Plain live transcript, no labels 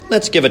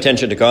Let's give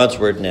attention to God's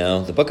word now,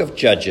 the book of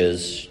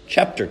Judges,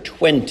 chapter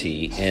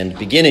 20, and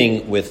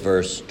beginning with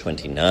verse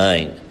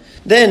 29.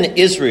 Then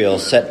Israel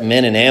set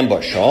men in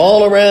ambush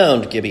all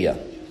around Gibeah,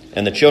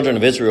 and the children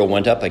of Israel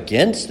went up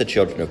against the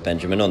children of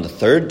Benjamin on the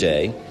third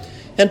day,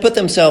 and put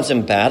themselves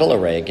in battle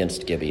array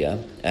against Gibeah,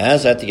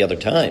 as at the other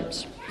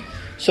times.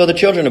 So the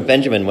children of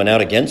Benjamin went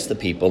out against the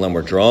people and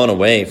were drawn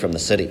away from the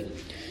city.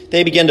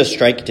 They began to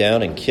strike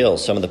down and kill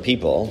some of the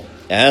people,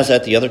 as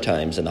at the other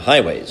times in the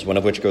highways, one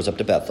of which goes up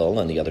to Bethel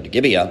and the other to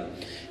Gibeah,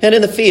 and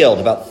in the field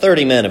about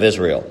 30 men of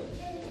Israel.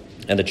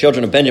 And the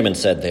children of Benjamin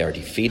said, "They are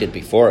defeated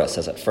before us,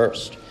 as at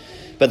first."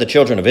 But the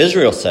children of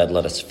Israel said,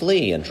 "Let us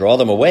flee and draw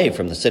them away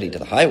from the city to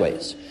the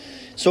highways."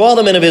 So all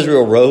the men of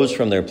Israel rose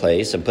from their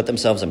place and put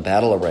themselves in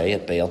battle array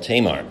at Baal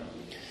Tamar.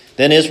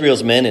 Then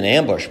Israel's men in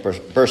ambush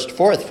burst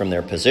forth from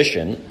their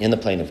position in the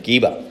plain of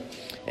Geba.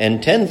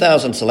 And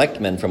 10,000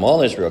 select men from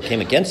all Israel came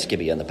against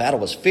Gibeah, and the battle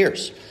was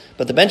fierce.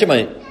 But the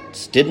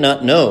Benjamites did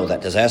not know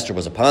that disaster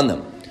was upon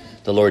them.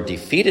 The Lord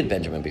defeated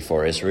Benjamin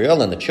before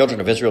Israel, and the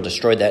children of Israel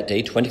destroyed that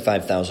day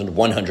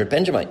 25,100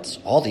 Benjamites.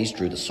 All these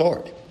drew the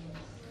sword.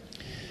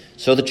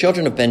 So the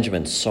children of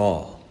Benjamin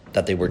saw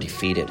that they were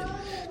defeated.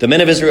 The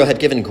men of Israel had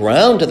given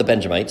ground to the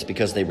Benjamites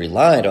because they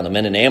relied on the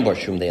men in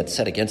ambush whom they had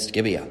set against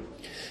Gibeah.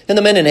 And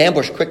the men in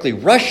ambush quickly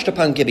rushed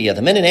upon Gibeah.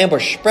 The men in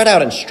ambush spread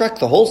out and struck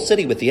the whole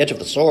city with the edge of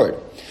the sword.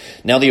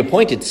 Now the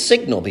appointed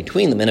signal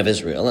between the men of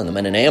Israel and the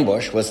men in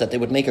ambush was that they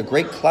would make a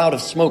great cloud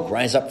of smoke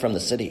rise up from the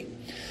city,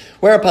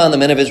 whereupon the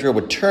men of Israel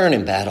would turn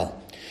in battle.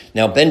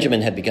 Now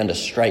Benjamin had begun to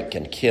strike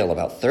and kill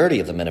about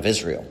 30 of the men of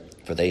Israel,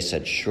 for they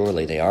said,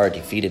 "Surely they are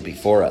defeated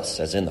before us,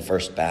 as in the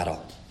first battle."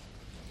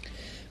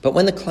 But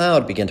when the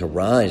cloud began to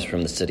rise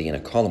from the city in a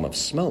column of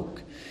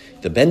smoke,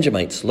 the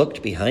Benjamites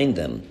looked behind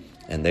them,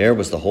 and there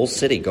was the whole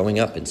city going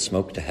up in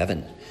smoke to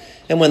heaven.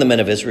 And when the men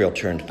of Israel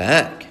turned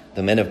back,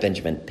 the men of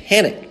Benjamin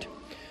panicked,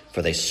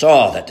 for they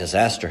saw that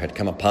disaster had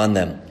come upon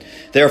them.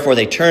 Therefore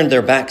they turned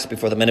their backs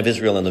before the men of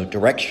Israel in the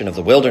direction of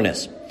the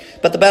wilderness.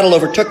 But the battle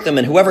overtook them,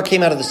 and whoever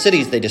came out of the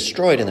cities they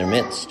destroyed in their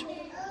midst.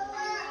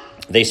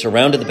 They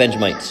surrounded the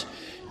Benjamites,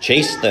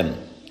 chased them,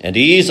 and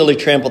easily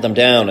trampled them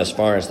down as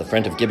far as the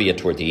front of Gibeah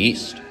toward the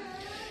east.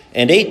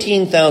 And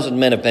 18,000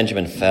 men of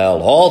Benjamin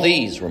fell. All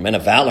these were men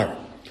of valor.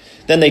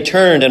 Then they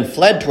turned and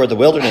fled toward the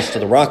wilderness to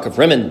the rock of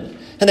Rimmon,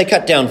 and they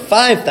cut down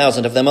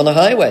 5,000 of them on the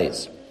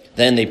highways.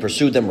 Then they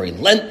pursued them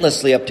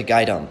relentlessly up to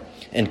Gidom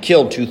and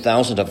killed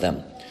 2,000 of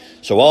them.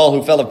 So all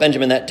who fell of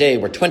Benjamin that day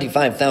were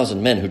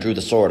 25,000 men who drew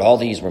the sword. All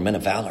these were men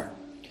of valor.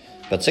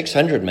 But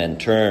 600 men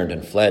turned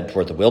and fled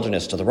toward the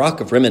wilderness to the rock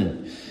of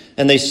Rimmon,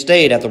 and they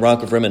stayed at the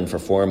rock of Rimmon for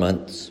 4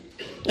 months.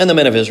 And the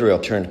men of Israel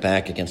turned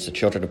back against the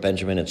children of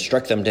Benjamin and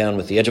struck them down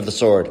with the edge of the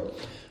sword.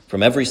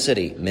 From every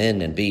city,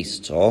 men and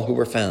beasts, all who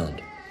were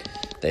found.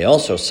 They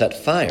also set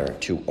fire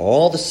to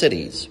all the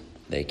cities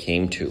they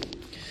came to.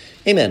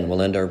 Amen.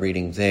 We'll end our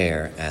reading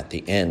there at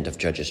the end of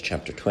Judges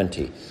chapter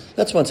 20.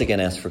 Let's once again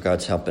ask for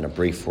God's help in a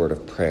brief word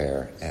of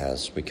prayer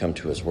as we come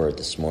to his word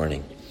this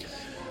morning.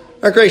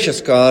 Our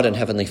gracious God and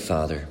heavenly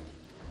Father,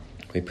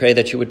 we pray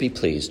that you would be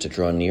pleased to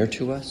draw near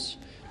to us,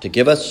 to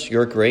give us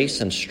your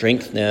grace and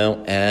strength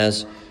now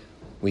as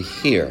we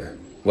hear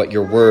what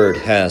your word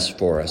has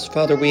for us.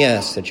 Father, we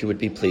ask that you would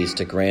be pleased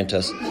to grant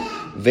us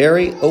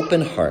very open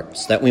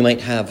hearts, that we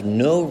might have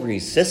no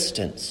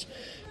resistance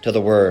to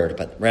the word,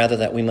 but rather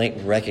that we might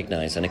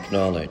recognize and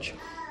acknowledge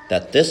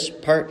that this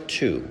part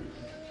 2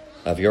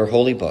 of your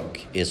holy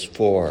book is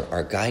for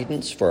our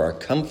guidance, for our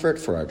comfort,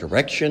 for our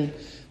direction,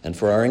 and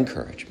for our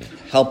encouragement.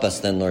 Help us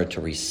then, Lord,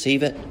 to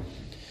receive it,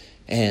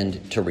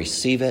 and to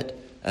receive it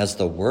as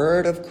the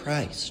word of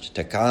Christ,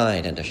 to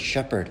guide and to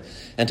shepherd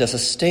and to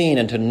sustain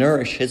and to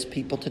nourish his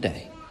people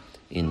today.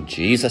 In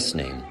Jesus'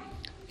 name,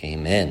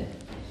 amen.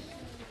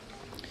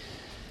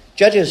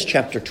 Judges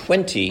chapter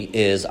 20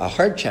 is a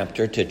hard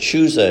chapter to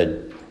choose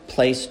a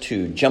place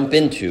to jump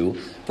into.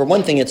 For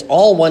one thing, it's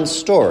all one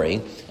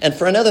story. And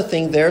for another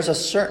thing, there's a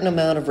certain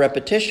amount of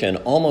repetition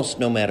almost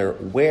no matter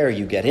where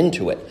you get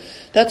into it.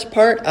 That's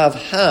part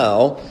of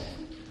how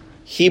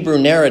Hebrew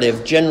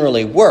narrative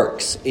generally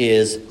works,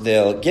 is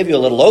they'll give you a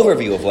little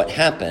overview of what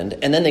happened,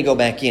 and then they go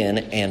back in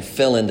and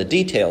fill in the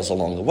details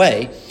along the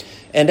way.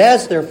 And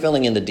as they're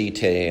filling in the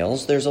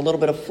details, there's a little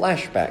bit of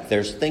flashback.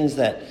 There's things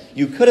that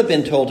you could have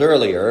been told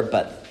earlier,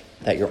 but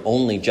that you're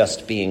only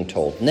just being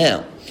told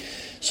now.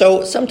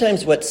 So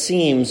sometimes what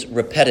seems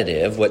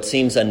repetitive, what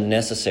seems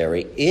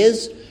unnecessary,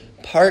 is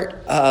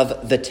part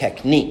of the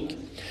technique.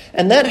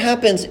 And that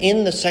happens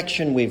in the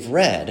section we've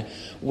read,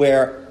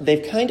 where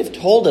they've kind of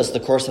told us the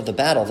course of the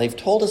battle. They've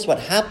told us what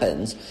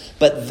happens,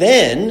 but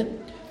then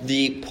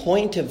the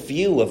point of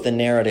view of the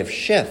narrative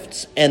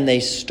shifts, and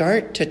they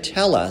start to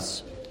tell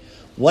us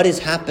what is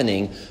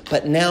happening,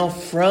 but now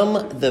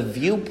from the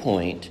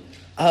viewpoint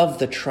of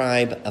the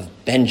tribe of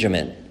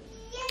Benjamin.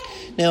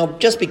 Now,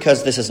 just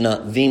because this is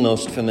not the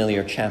most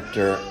familiar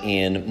chapter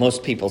in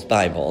most people's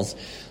Bibles,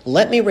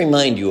 let me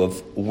remind you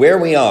of where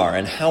we are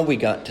and how we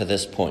got to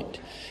this point.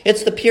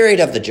 It's the period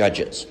of the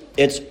Judges.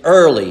 It's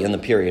early in the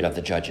period of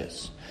the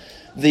Judges.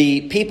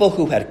 The people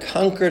who had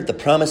conquered the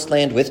promised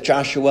land with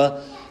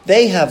Joshua,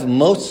 they have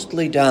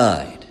mostly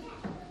died.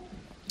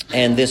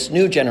 And this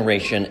new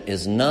generation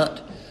is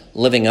not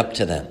living up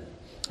to them.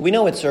 We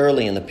know it's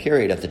early in the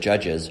period of the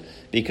Judges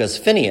because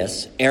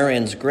Phinehas,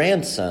 Aaron's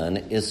grandson,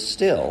 is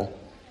still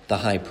the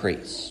high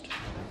priest.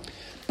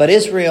 But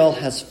Israel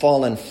has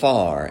fallen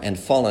far and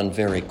fallen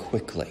very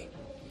quickly.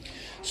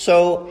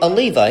 So a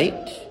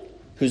Levite,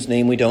 whose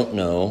name we don't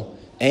know,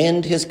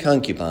 and his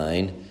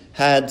concubine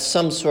had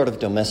some sort of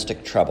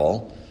domestic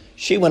trouble.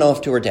 She went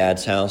off to her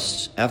dad's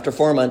house. After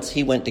 4 months,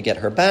 he went to get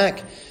her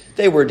back.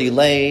 They were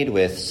delayed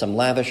with some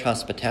lavish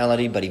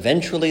hospitality, but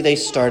eventually they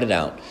started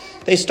out.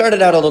 They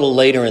started out a little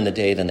later in the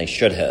day than they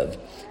should have,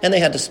 and they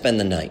had to spend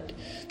the night.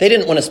 They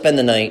didn't want to spend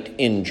the night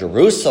in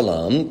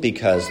Jerusalem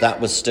because that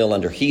was still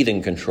under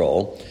heathen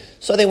control,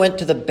 so they went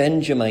to the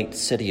Benjamite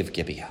city of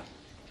Gibeah.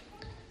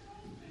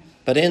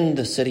 But in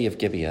the city of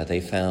Gibeah,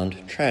 they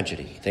found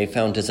tragedy. They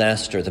found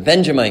disaster. The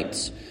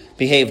Benjamites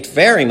behaved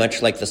very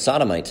much like the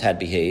Sodomites had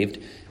behaved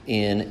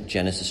in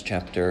Genesis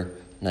chapter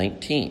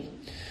 19.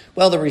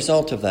 Well, the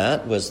result of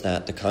that was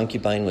that the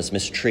concubine was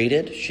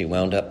mistreated. She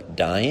wound up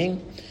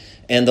dying.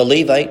 And the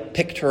Levite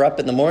picked her up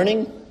in the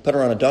morning, put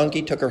her on a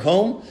donkey, took her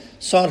home,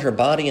 sawed her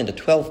body into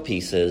 12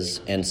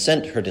 pieces, and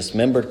sent her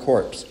dismembered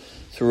corpse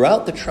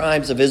throughout the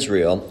tribes of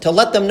Israel to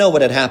let them know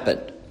what had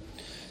happened.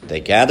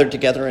 They gathered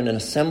together in an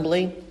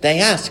assembly. They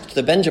asked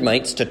the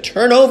Benjamites to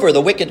turn over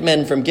the wicked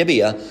men from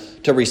Gibeah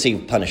to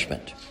receive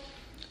punishment.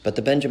 But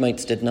the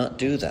Benjamites did not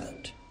do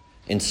that.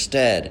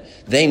 Instead,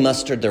 they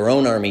mustered their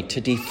own army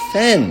to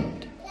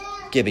defend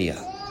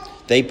Gibeah.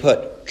 They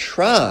put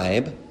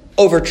tribe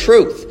over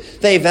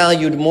truth. They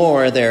valued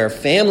more their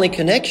family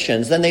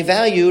connections than they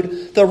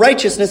valued the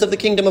righteousness of the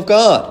kingdom of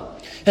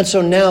God. And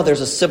so now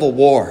there's a civil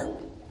war.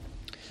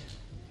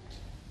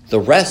 The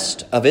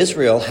rest of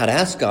Israel had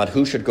asked God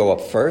who should go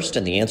up first,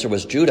 and the answer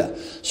was Judah.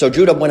 So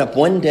Judah went up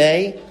one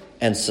day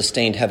and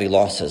sustained heavy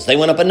losses. They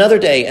went up another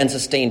day and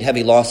sustained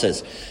heavy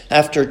losses.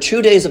 After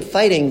 2 days of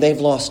fighting, they've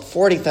lost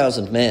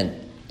 40,000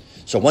 men.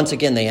 So once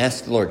again, they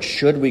asked the Lord,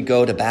 should we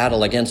go to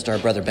battle against our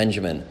brother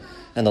Benjamin?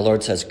 And the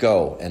Lord says,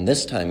 go, and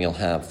this time you'll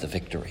have the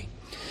victory.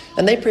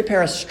 And they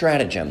prepare a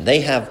stratagem. They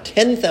have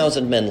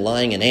 10,000 men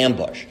lying in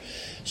ambush.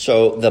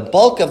 So the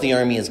bulk of the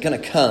army is going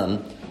to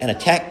come and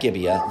attack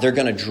Gibeah. They're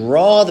going to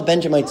draw the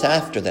Benjamites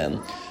after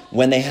them.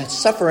 When they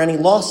suffer any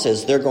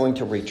losses, they're going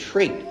to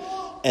retreat.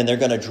 And they're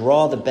going to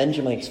draw the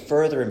Benjamites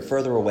further and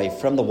further away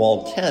from the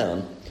walled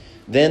town.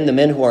 Then the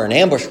men who are in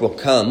ambush will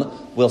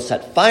come, will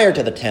set fire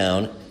to the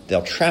town,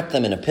 they'll trap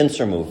them in a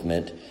pincer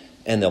movement,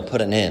 and they'll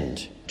put an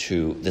end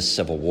to this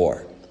civil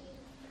war.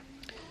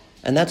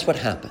 And that's what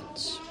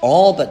happens.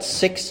 All but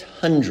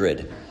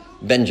 600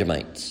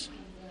 Benjamites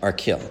are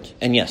killed.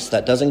 And yes,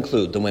 that does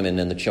include the women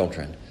and the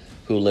children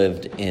who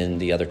lived in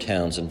the other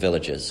towns and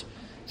villages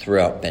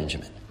throughout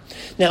Benjamin.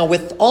 Now,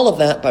 with all of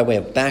that by way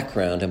of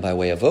background and by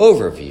way of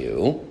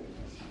overview,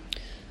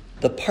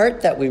 the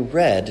part that we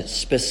read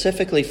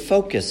specifically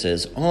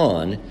focuses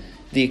on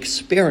the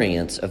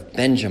experience of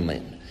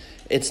Benjamin.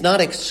 It's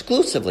not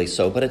exclusively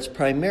so, but it's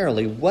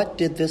primarily what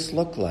did this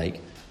look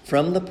like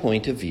from the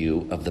point of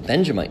view of the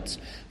Benjamites.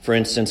 For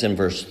instance, in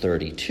verse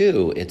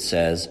 32, it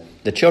says,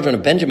 the children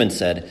of Benjamin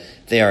said,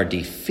 they are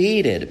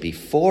defeated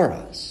before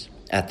us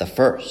at the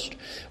first.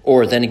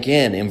 Or then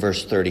again in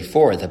verse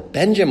 34, the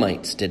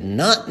Benjamites did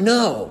not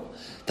know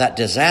that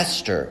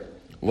disaster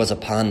was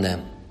upon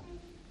them.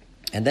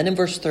 And then in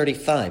verse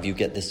 35, you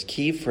get this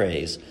key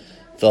phrase,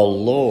 the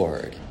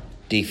Lord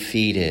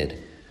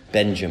defeated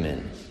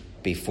Benjamin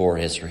before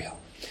Israel.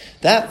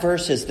 That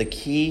verse is the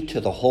key to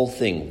the whole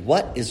thing.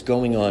 What is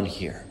going on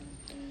here?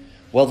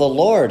 Well, the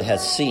Lord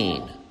has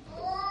seen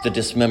the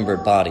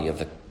dismembered body of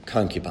the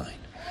concubine.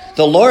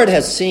 The Lord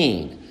has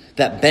seen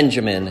that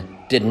Benjamin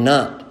did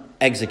not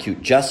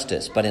execute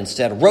justice, but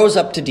instead rose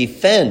up to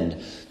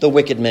defend the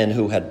wicked men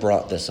who had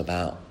brought this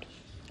about.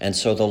 And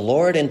so the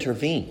Lord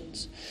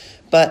intervenes.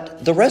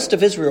 But the rest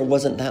of Israel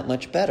wasn't that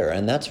much better,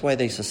 and that's why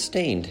they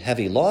sustained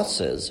heavy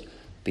losses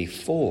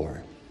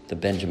before the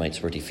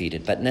Benjamites were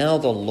defeated. But now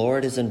the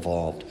Lord is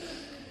involved.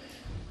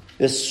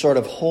 This sort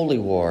of holy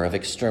war of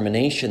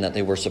extermination that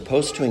they were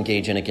supposed to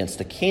engage in against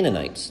the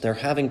Canaanites, they're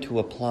having to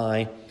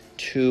apply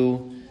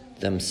to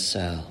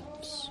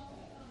themselves.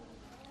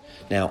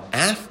 Now,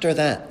 after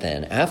that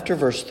then, after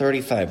verse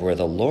 35, where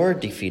the Lord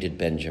defeated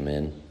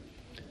Benjamin,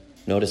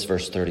 notice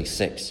verse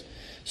 36.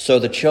 So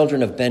the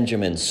children of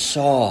Benjamin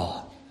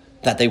saw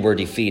that they were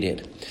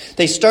defeated.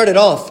 They started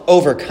off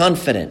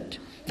overconfident.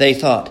 They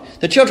thought,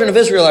 the children of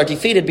Israel are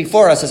defeated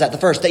before us as at the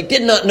first. They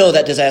did not know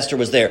that disaster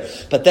was there.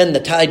 But then the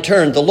tide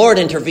turned, the Lord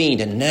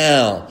intervened, and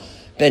now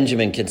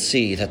Benjamin could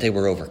see that they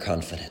were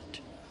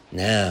overconfident.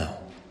 Now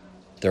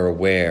they're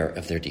aware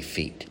of their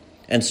defeat.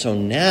 And so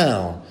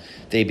now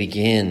they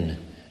begin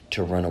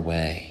to run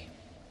away.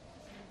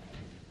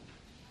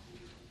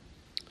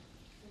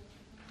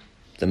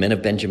 The men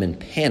of Benjamin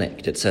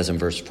panicked, it says in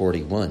verse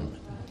 41,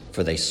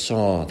 for they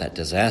saw that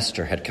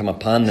disaster had come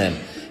upon them,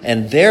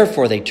 and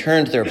therefore they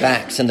turned their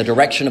backs in the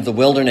direction of the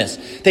wilderness.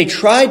 They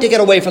tried to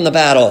get away from the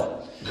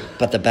battle,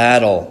 But the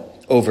battle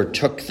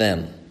overtook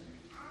them.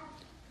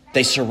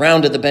 They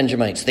surrounded the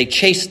Benjamites. They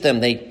chased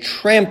them. They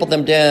trampled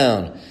them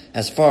down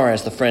as far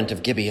as the front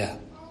of Gibeah.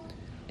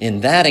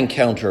 In that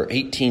encounter,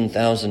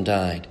 18,000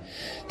 died.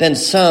 Then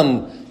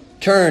some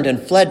turned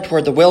and fled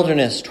toward the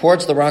wilderness,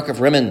 towards the rock of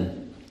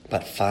Rimmon.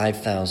 But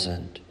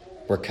 5,000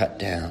 were cut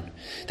down.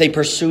 They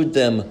pursued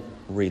them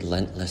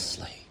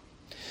relentlessly.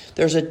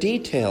 There's a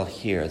detail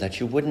here that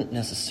you wouldn't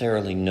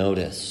necessarily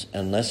notice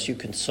unless you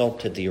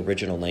consulted the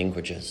original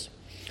languages.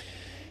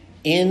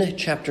 In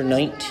chapter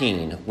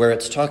 19, where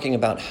it's talking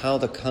about how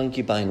the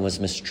concubine was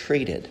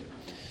mistreated,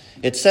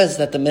 it says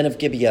that the men of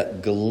Gibeah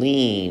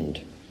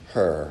gleaned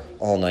her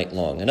all night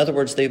long. In other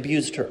words, they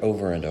abused her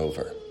over and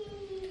over.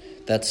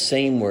 That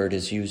same word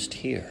is used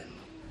here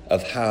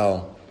of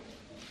how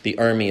the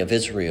army of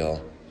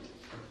Israel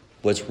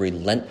was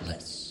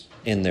relentless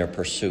in their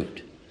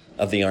pursuit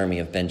of the army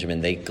of Benjamin.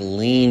 They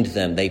gleaned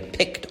them. They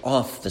picked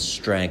off the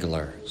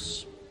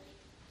stragglers.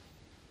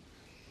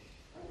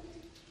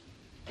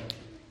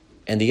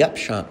 And the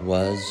upshot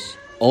was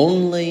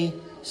only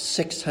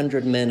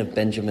 600 men of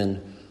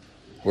Benjamin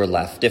were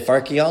left. If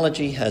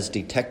archaeology has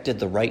detected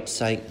the right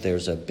site,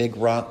 there's a big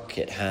rock.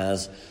 It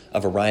has a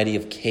variety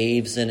of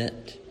caves in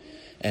it.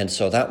 And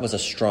so that was a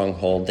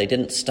stronghold. They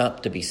didn't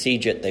stop to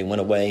besiege it. They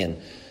went away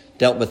and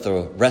dealt with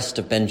the rest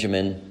of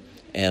Benjamin.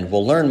 And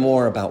we'll learn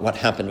more about what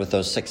happened with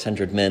those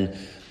 600 men,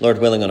 Lord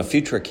willing, on a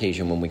future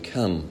occasion when we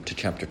come to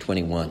chapter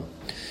 21.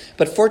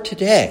 But for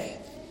today,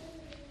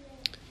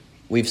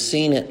 we've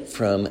seen it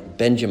from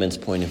Benjamin's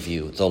point of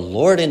view. The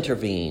Lord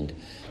intervened.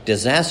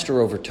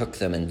 Disaster overtook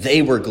them, and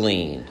they were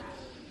gleaned,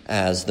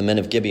 as the men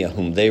of Gibeah,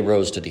 whom they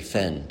rose to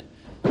defend,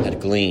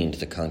 had gleaned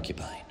the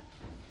concubine.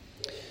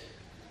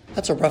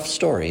 That's a rough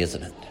story,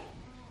 isn't it?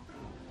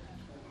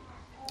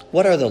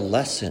 What are the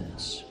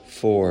lessons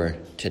for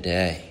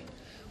today?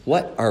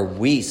 What are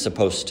we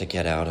supposed to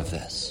get out of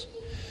this?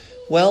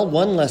 Well,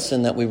 one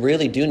lesson that we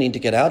really do need to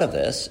get out of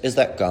this is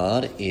that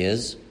God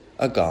is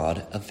a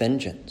God of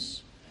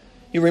vengeance.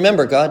 You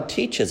remember, God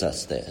teaches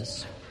us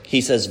this.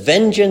 He says,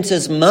 "Vengeance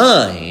is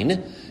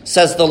mine,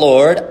 says the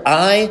Lord,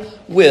 I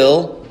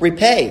will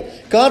repay."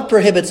 God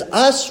prohibits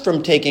us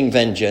from taking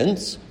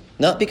vengeance,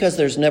 not because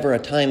there's never a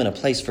time and a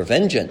place for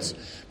vengeance,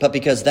 but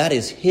because that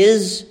is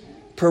his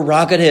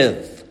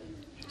prerogative.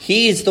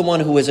 He's the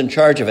one who is in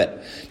charge of it.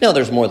 Now,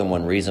 there's more than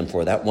one reason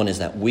for that. One is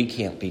that we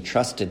can't be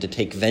trusted to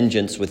take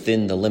vengeance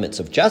within the limits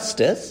of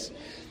justice.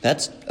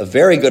 That's a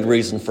very good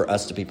reason for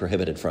us to be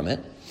prohibited from it.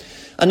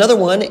 Another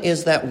one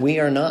is that we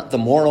are not the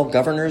moral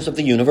governors of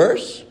the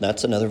universe.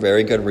 That's another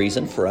very good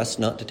reason for us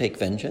not to take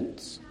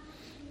vengeance.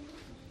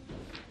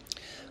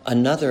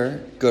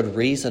 Another good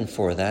reason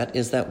for that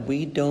is that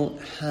we don't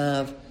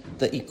have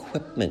the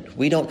equipment.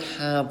 We don't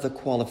have the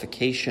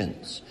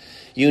qualifications.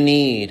 You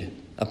need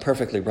a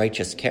perfectly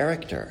righteous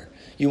character.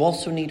 You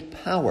also need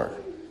power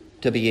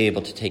to be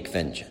able to take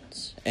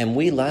vengeance. And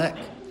we lack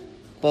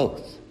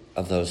both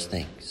of those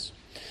things.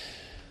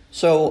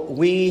 So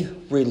we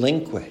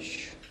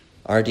relinquish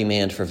our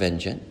demand for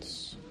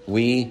vengeance.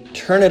 We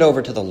turn it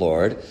over to the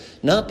Lord,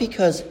 not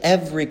because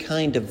every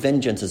kind of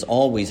vengeance is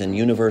always and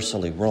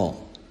universally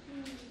wrong,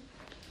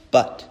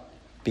 but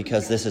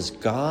because this is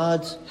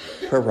God's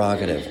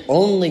prerogative.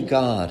 Only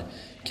God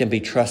can be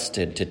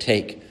trusted to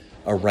take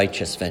a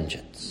righteous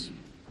vengeance.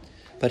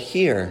 But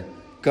here,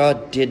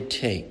 God did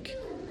take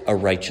a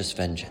righteous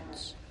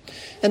vengeance.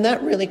 And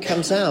that really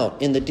comes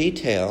out in the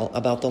detail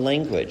about the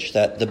language,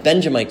 that the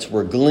Benjamites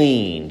were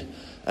gleaned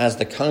as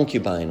the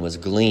concubine was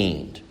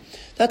gleaned.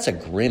 That's a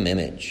grim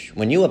image.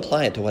 When you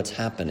apply it to what's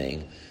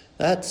happening,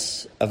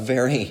 that's a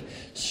very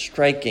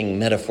striking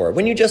metaphor.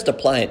 When you just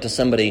apply it to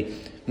somebody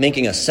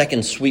making a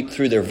second sweep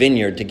through their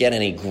vineyard to get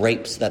any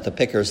grapes that the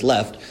pickers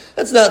left,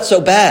 that's not so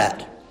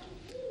bad.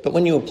 But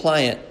when you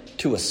apply it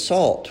to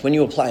assault, when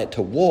you apply it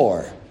to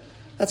war,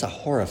 that's a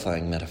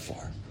horrifying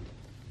metaphor.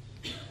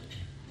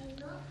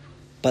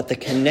 But the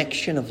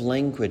connection of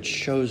language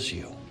shows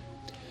you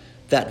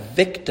that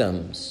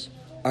victims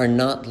are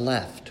not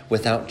left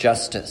without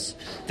justice.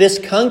 This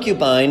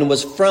concubine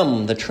was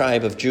from the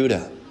tribe of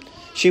Judah.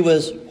 She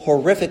was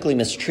horrifically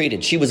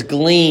mistreated. She was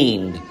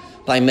gleaned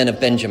by men of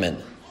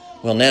Benjamin.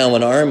 Well, now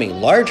an army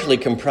largely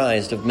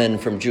comprised of men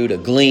from Judah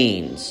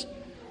gleans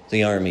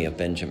the army of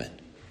Benjamin.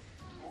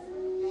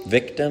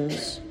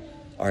 Victims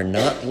are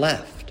not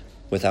left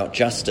without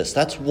justice.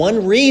 That's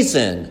one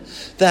reason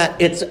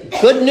that it's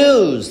good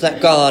news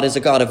that God is a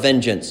God of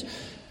vengeance.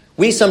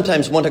 We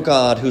sometimes want a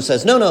God who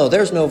says, no,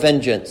 there's no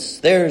vengeance.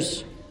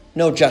 There's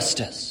no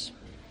justice.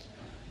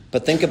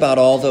 But think about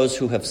all those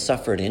who have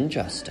suffered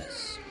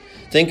injustice.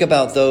 Think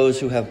about those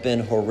who have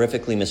been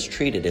horrifically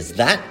mistreated. Is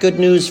that good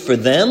news for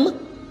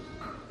them?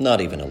 Not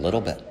even a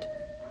little bit.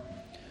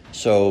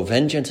 So,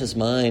 vengeance is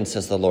mine,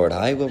 says the Lord.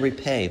 I will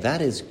repay.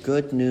 That is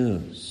good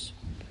news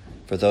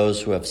for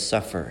those who have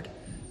suffered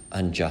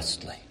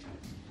unjustly.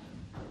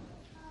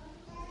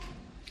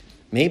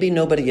 Maybe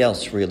nobody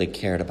else really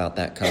cared about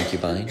that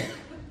concubine,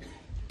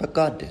 but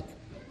God did.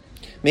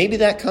 Maybe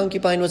that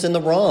concubine was in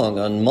the wrong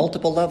on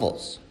multiple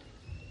levels,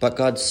 but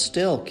God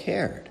still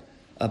cared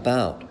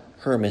about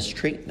her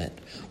mistreatment.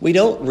 We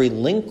don't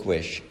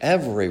relinquish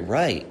every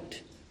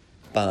right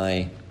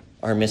by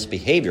our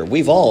misbehavior.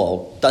 We've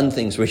all done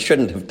things we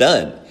shouldn't have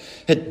done.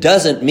 It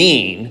doesn't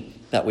mean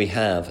that we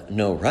have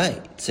no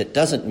rights. It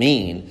doesn't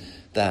mean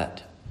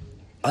that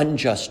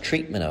unjust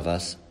treatment of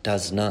us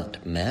does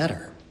not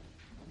matter.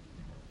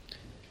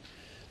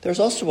 There's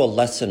also a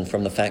lesson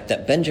from the fact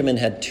that Benjamin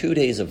had 2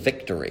 days of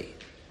victory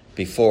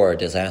before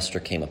disaster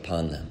came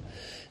upon them.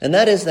 And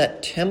that is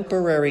that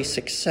temporary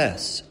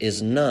success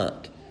is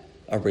not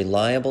a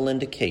reliable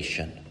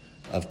indication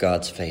of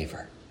God's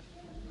favor.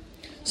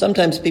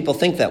 Sometimes people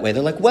think that way.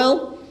 They're like,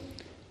 well,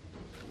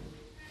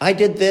 I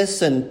did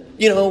this and,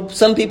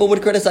 some people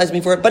would criticize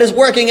me for it, but it's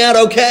working out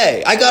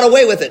okay. I got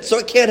away with it, so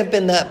it can't have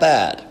been that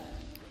bad.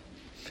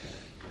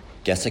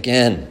 Guess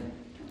again,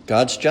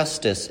 God's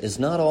justice is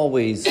not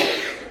always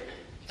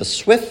the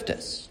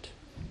swiftest,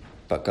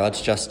 but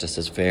God's justice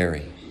is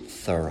very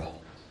thorough.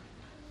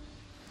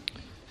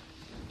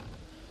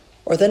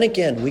 Or then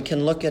again, we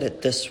can look at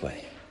it this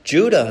way.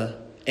 Judah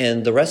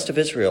and the rest of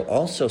Israel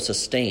also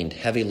sustained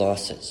heavy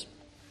losses.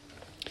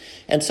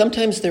 And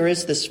sometimes there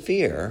is this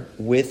fear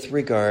with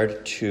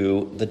regard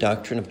to the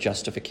doctrine of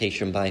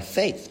justification by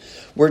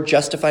faith. We're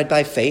justified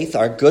by faith.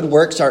 Our good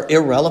works are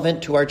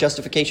irrelevant to our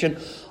justification.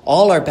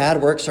 All our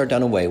bad works are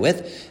done away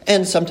with.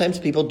 And sometimes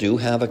people do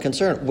have a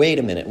concern. Wait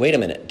a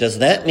minute. Does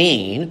that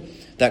mean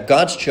that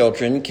God's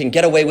children can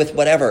get away with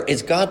whatever?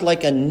 Is God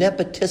like a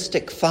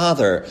nepotistic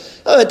father?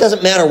 Oh, it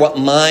doesn't matter what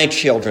my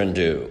children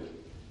do.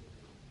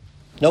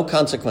 No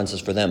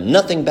consequences for them.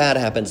 Nothing bad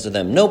happens to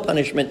them. No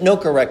punishment, no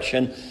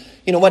correction.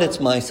 You know what? It's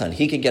my son.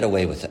 He could get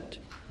away with it.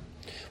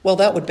 Well,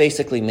 that would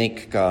basically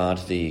make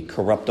God the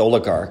corrupt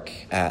oligarch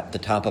at the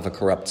top of a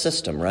corrupt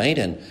system, right?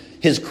 And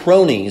his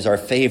cronies are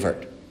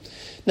favored.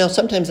 Now,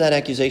 sometimes that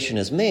accusation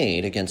is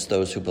made against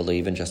those who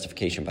believe in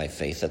justification by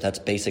faith, that's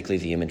basically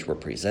the image we're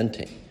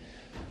presenting.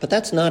 But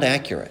that's not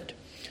accurate.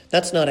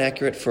 That's not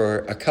accurate for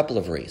a couple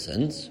of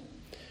reasons.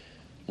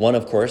 One,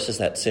 of course, is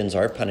that sins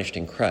are punished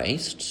in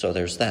Christ, so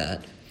there's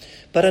that.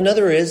 But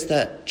another is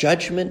that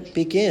judgment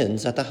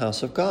begins at the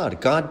house of God.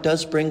 God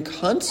does bring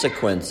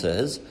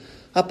consequences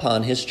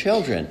upon his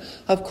children.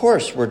 Of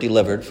course, we're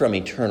delivered from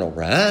eternal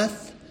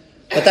wrath,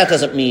 but that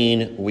doesn't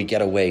mean we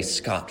get away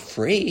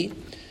scot-free.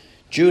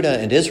 Judah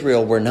and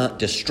Israel were not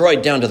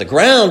destroyed down to the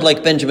ground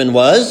like Benjamin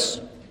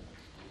was,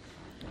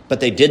 but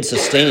they did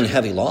sustain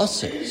heavy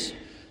losses.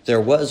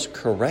 There was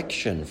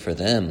correction for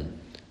them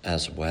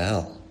as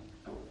well.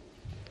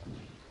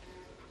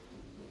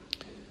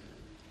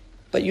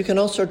 But you can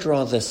also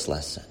draw this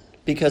lesson,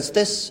 because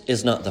this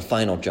is not the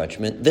final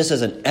judgment. This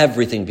isn't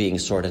everything being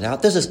sorted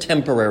out. This is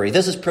temporary.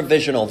 This is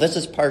provisional. This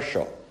is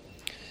partial.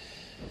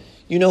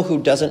 You know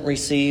who doesn't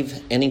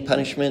receive any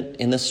punishment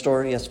in this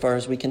story as far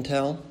as we can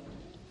tell?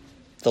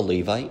 The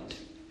Levite.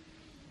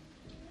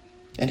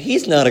 And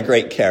he's not a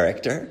great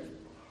character.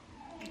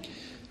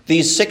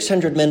 These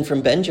 600 men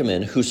from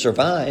Benjamin who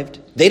survived,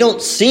 they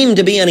don't seem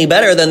to be any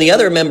better than the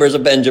other members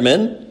of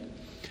Benjamin.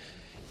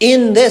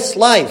 In this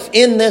life,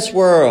 in this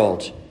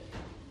world,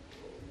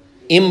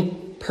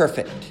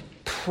 imperfect,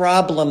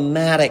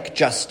 problematic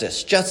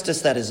justice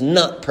that is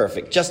not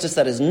perfect, justice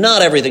that is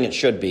not everything it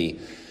should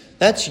be,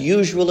 that's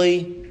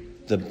usually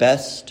the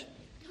best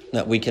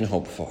that we can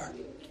hope for.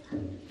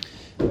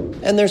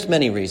 And there's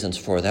many reasons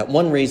for that.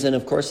 One reason,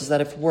 of course, is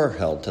that if we're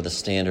held to the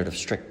standard of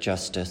strict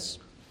justice,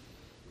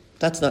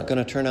 that's not going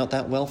to turn out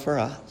that well for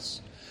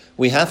us.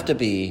 We have to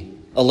be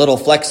a little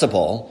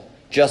flexible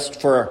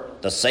just for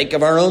the sake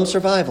of our own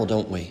survival,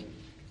 don't we?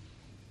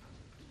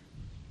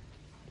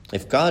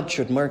 If God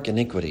should mark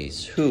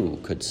iniquities, who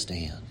could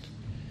stand?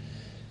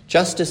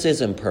 Justice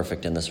is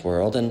imperfect in this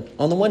world, and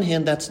on the one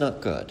hand, that's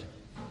not good.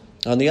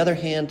 On the other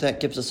hand, that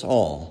gives us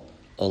all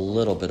a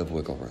little bit of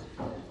wiggle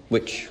room,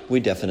 which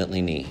we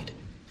definitely need.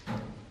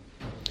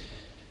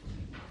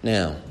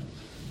 Now,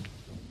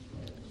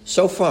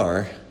 so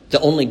far,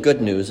 the only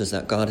good news is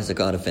that God is a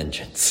God of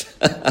vengeance.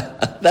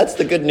 That's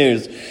the good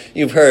news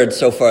you've heard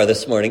so far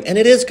this morning. And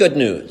it is good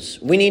news.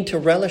 We need to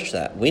relish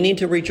that. We need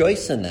to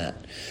rejoice in that.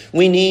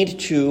 We need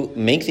to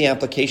make the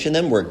application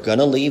then. We're going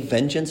to leave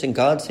vengeance in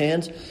God's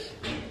hands.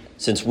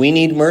 Since we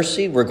need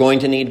mercy, we're going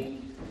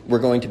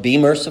to be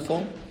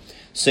merciful.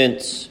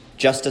 Since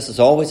justice is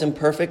always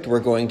imperfect,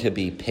 we're going to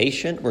be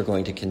patient. We're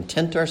going to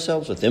content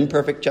ourselves with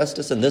imperfect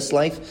justice in this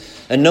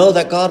life and know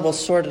that God will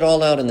sort it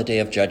all out in the day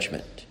of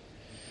judgment.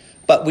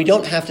 But we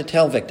don't have to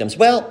tell victims,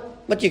 well,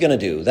 what are you going to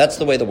do? That's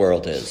the way the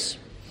world is.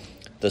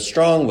 The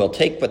strong will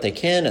take what they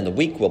can and the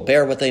weak will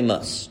bear what they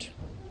must.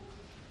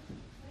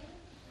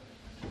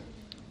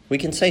 We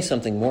can say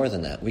something more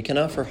than that. We can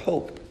offer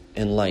hope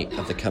in light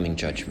of the coming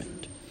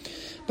judgment.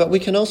 But we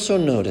can also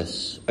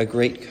notice a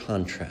great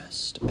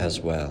contrast as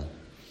well.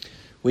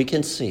 We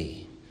can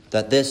see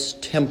that this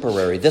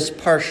temporary, this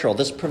partial,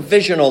 this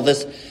provisional,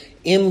 this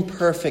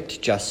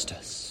imperfect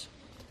justice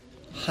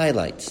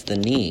highlights the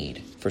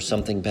need for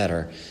something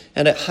better,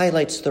 and it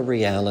highlights the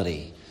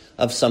reality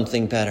of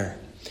something better.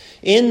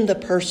 In the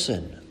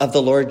person of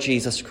the Lord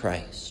Jesus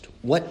Christ,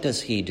 what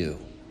does he do?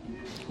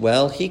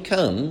 Well, he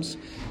comes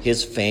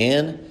His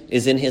fan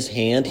is in his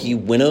hand. He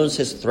winnows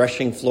his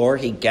threshing floor.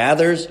 He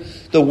gathers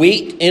the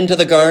wheat into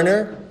the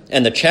garner,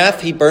 and the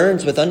chaff he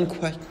burns with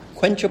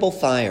unquenchable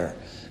fire.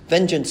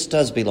 Vengeance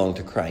does belong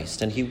to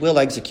Christ, and he will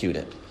execute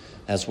it,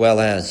 as well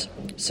as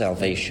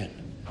salvation.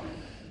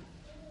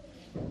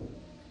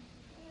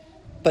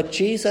 But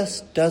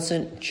Jesus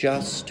doesn't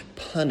just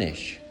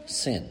punish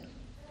sin.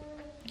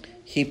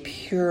 He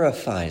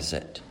purifies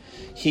it.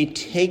 He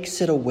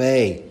takes it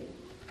away.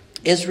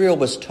 Israel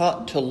was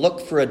taught to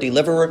look for a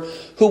deliverer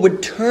who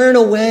would turn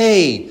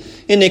away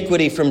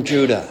iniquity from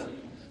Judah,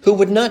 who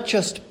would not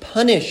just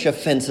punish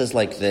offenses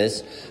like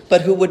this,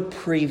 but who would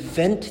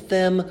prevent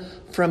them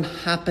from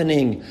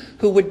happening,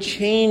 who would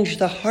change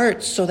the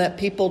hearts so that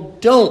people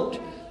don't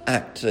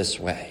act this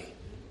way,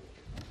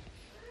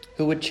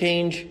 who would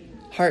change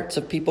hearts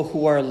of people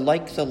who are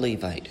like the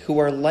Levite, who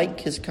are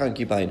like his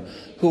concubine,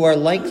 who are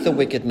like the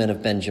wicked men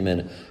of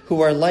Benjamin,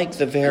 who are like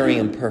the very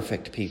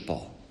imperfect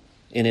people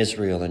in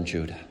Israel and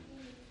Judah.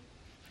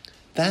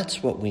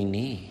 That's what we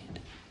need.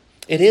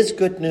 It is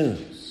good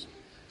news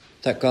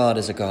that God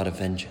is a God of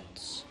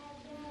vengeance,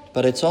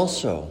 but it's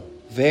also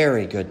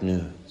very good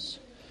news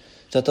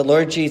that the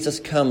Lord Jesus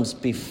comes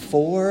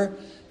before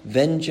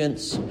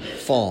vengeance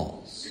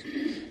falls,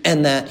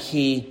 and that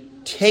he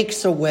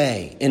takes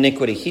away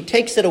iniquity. He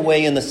takes it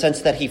away in the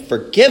sense that he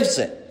forgives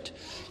it,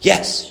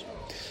 yes,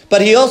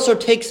 but he also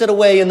takes it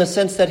away in the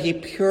sense that he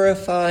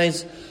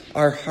purifies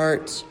our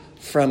hearts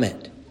from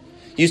it.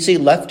 You see,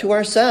 left to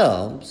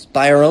ourselves,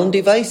 by our own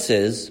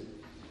devices,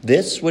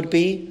 this would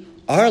be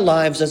our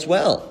lives as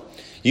well.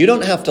 You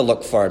don't have to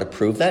look far to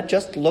prove that.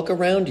 Just look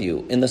around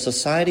you in the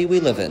society we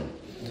live in.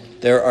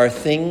 There are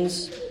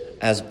things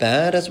as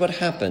bad as what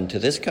happened to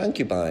this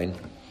concubine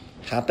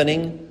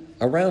happening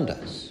around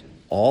us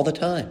all the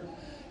time,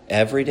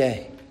 every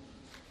day.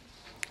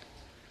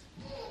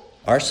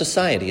 Our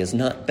society is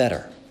not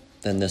better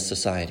than this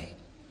society.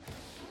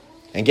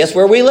 And guess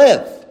where we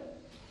live?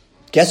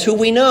 Guess who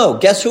we know?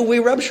 Guess who we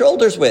rub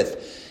shoulders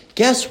with?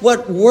 Guess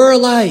what we're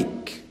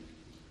like?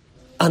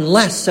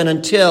 Unless and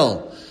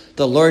until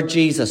the Lord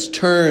Jesus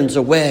turns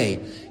away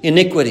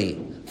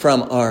iniquity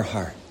from our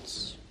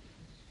hearts.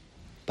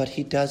 But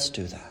he does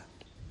do that.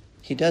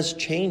 He does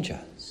change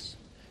us.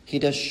 He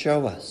does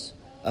show us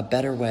a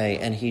better way,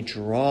 and he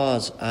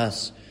draws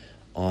us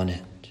on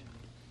it.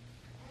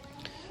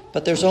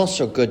 But there's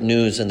also good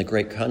news in the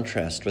great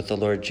contrast with the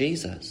Lord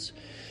Jesus,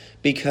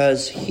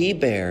 because he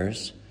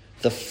bears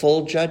the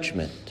full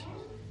judgment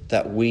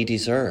that we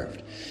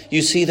deserved.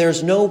 You see,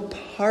 there's no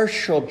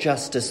partial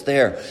justice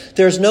there.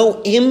 There's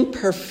no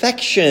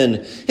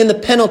imperfection in the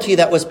penalty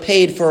that was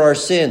paid for our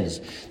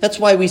sins. That's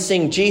why we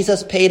sing,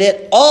 Jesus paid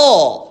it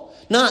all.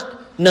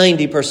 Not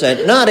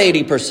 90%, not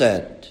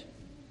 80%,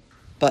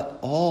 but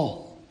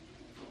all.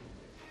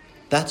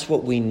 That's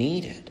what we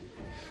needed,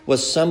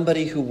 was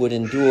somebody who would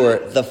endure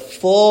the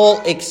full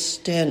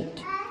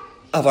extent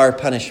of our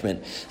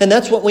punishment. And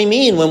that's what we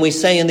mean when we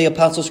say in the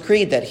Apostles'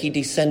 Creed that he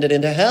descended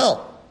into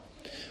hell.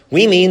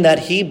 We mean that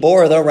he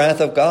bore the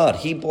wrath of God.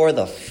 He bore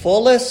the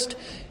fullest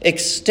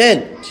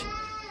extent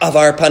of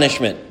our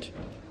punishment.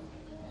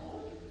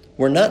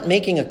 We're not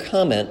making a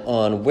comment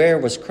on where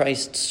was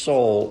Christ's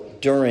soul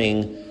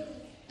during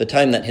the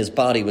time that his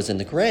body was in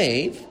the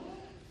grave.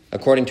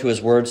 According to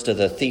his words to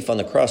the thief on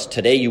the cross,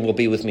 today you will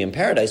be with me in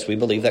paradise, we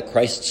believe that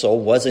Christ's soul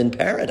was in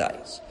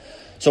paradise.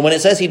 So when it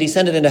says he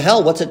descended into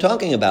hell, what's it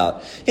talking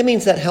about? It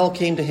means that hell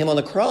came to him on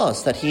the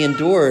cross, that he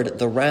endured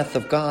the wrath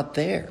of God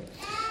there.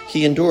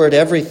 He endured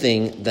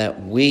everything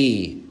that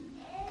we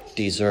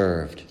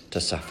deserved to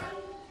suffer.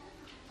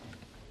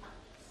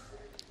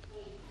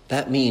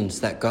 That means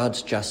that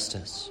God's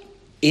justice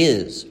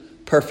is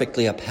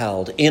perfectly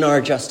upheld in our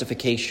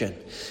justification,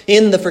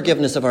 in the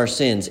forgiveness of our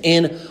sins,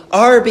 in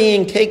our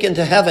being taken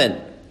to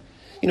heaven.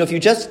 You know, if you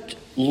just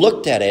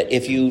looked at it,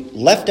 if you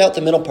left out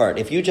the middle part,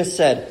 if you just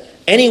said,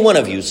 any one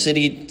of you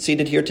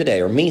seated here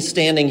today, or me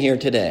standing here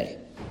today,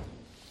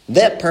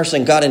 that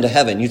person got into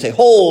heaven, you'd say,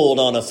 hold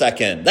on a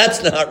second,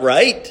 that's not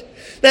right.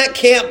 That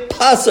can't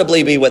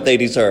possibly be what they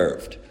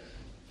deserved.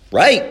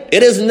 Right?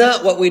 It is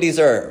not what we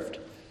deserved.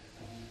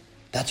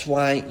 That's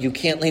why you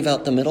can't leave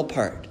out the middle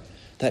part.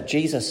 That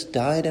Jesus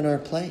died in our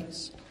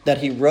place, that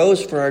he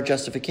rose for our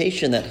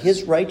justification, that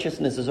his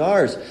righteousness is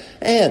ours,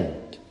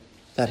 and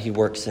that he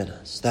works in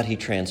us, that he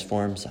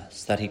transforms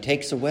us, that he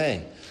takes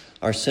away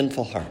our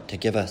sinful heart to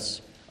give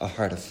us a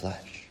heart of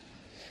flesh.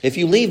 If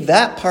you leave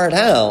that part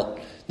out,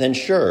 then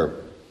sure,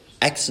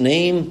 X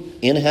name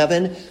in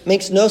heaven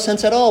makes no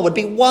sense at all, would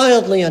be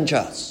wildly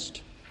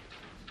unjust.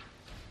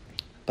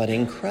 But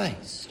in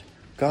Christ,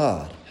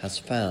 God has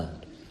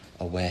found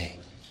a way.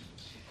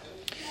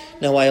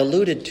 Now, I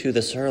alluded to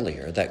this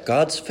earlier, that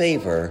God's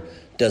favor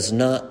does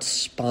not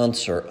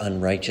sponsor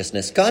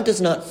unrighteousness. God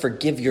does not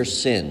forgive your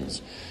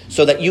sins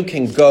so that you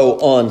can go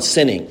on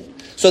sinning,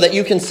 so that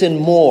you can sin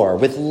more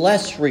with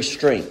less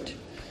restraint,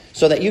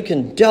 so that you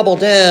can double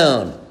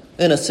down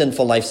in a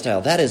sinful lifestyle.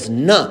 That is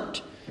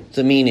not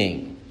the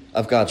meaning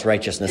of God's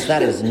righteousness.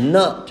 That is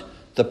not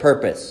the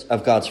purpose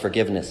of God's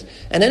forgiveness.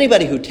 And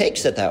anybody who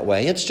takes it that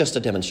way, it's just a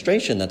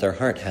demonstration that their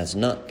heart has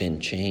not been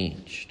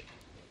changed.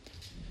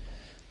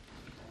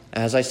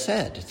 As I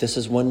said, this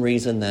is one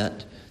reason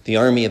that the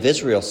army of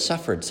Israel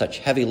suffered such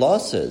heavy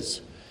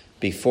losses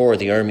before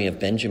the army of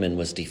Benjamin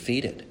was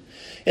defeated.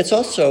 It's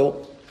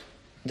also,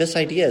 this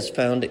idea is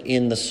found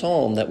in the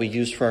psalm that we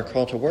use for our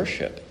call to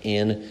worship,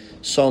 in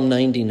Psalm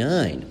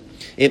 99.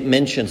 It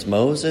mentions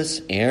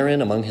Moses,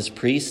 Aaron among his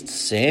priests,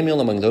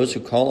 Samuel among those who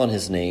call on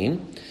his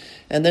name.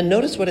 And then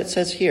notice what it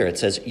says here. It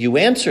says, you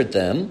answered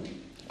them,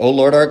 O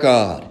Lord our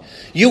God.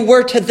 You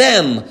were to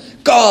them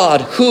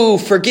God who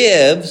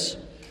forgives,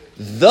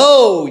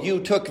 though you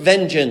took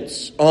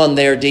vengeance on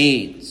their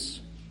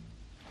deeds.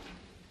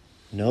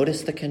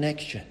 Notice the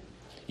connection.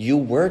 You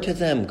were to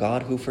them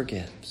God who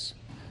forgives,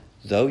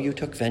 though you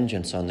took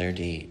vengeance on their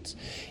deeds.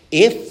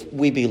 If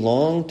we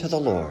belong to the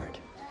Lord,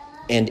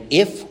 and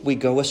if we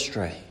go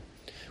astray,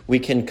 we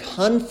can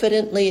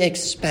confidently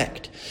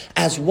expect,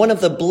 as one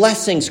of the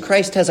blessings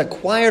Christ has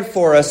acquired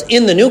for us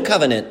in the new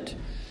covenant,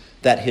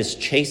 that his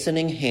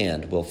chastening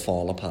hand will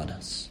fall upon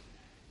us.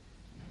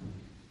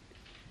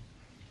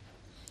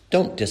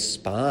 Don't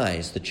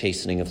despise the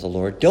chastening of the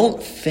Lord.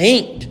 Don't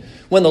faint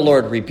when the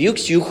Lord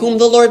rebukes you. Whom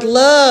the Lord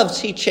loves,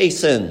 he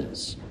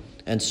chastens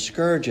and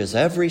scourges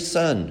every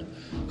son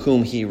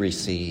whom he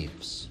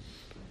receives.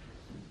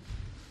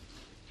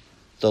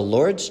 The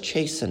Lord's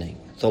chastening,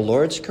 the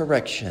Lord's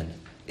correction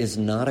is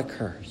not a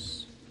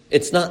curse.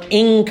 It's not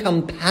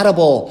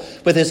incompatible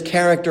with his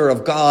character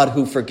of God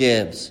who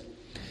forgives.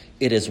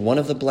 It is one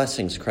of the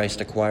blessings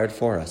Christ acquired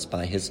for us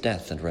by his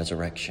death and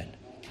resurrection.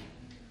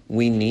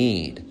 We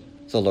need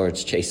the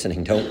Lord's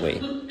chastening, don't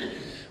we?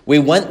 We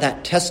want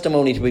that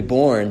testimony to be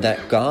born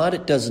that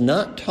God does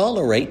not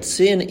tolerate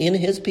sin in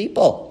his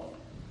people.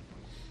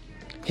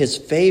 His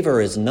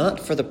favor is not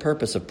for the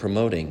purpose of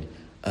promoting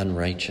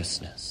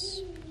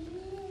unrighteousness.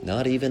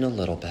 Not even a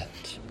little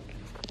bit.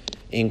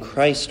 In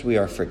Christ we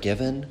are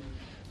forgiven,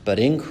 but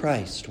in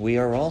Christ we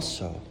are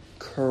also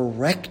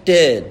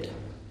corrected.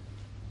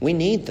 We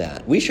need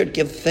that. We should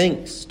give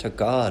thanks to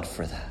God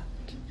for that.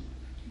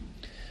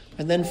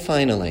 And then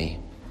finally,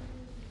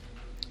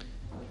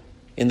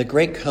 in the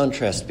great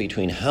contrast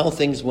between how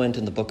things went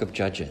in the book of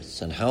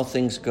Judges and how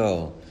things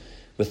go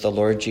with the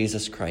Lord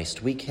Jesus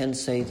Christ, we can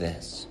say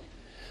this.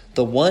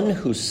 The one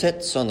who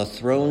sits on the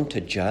throne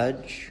to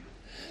judge,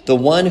 the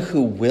one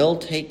who will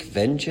take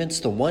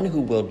vengeance, the one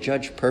who will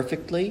judge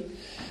perfectly,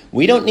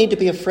 we don't need to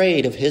be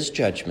afraid of his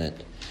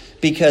judgment,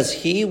 because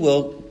he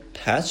will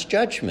pass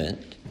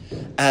judgment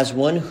as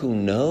one who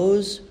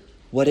knows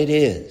what it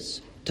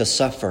is to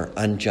suffer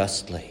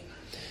unjustly.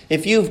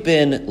 If you've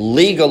been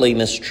legally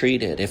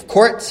mistreated, if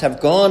courts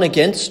have gone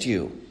against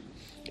you,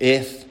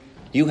 if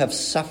you have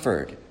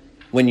suffered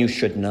when you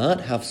should not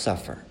have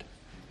suffered,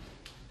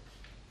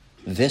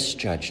 this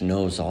judge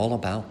knows all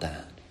about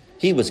that.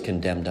 He was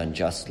condemned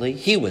unjustly.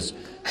 He was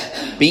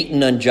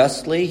beaten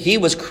unjustly. He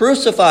was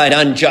crucified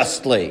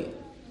unjustly.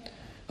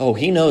 Oh,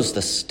 he knows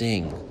the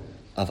sting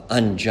of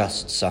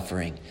unjust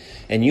suffering.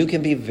 And you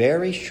can be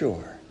very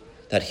sure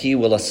that he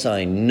will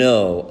assign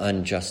no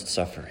unjust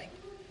suffering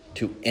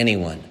to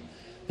anyone.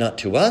 Not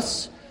to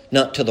us,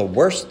 not to the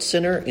worst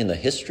sinner in the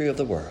history of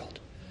the world.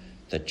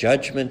 The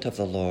judgment of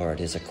the Lord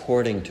is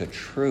according to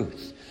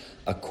truth,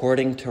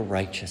 according to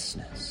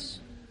righteousness.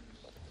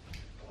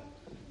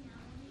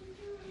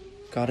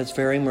 God is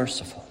very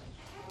merciful.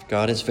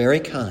 God is very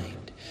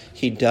kind.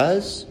 He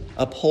does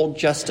uphold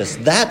justice.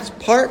 That's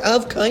part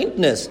of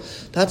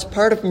kindness. That's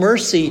part of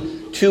mercy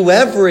to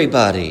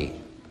everybody,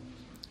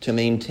 to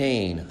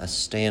maintain a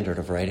standard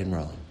of right and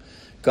wrong.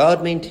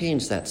 God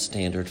maintains that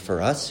standard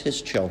for us,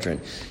 his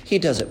children. He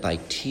does it by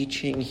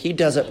teaching. He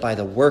does it by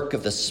the work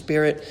of the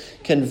Spirit,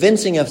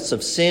 convincing us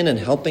of sin and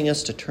helping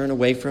us to turn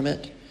away from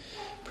it.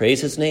 Praise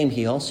his name.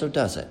 He also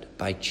does it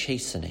by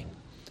chastening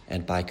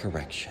and by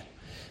correction.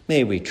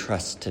 May we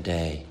trust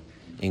today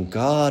in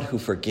God who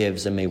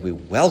forgives, and may we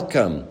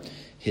welcome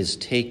his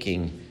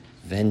taking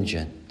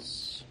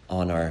vengeance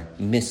on our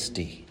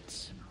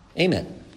misdeeds. Amen.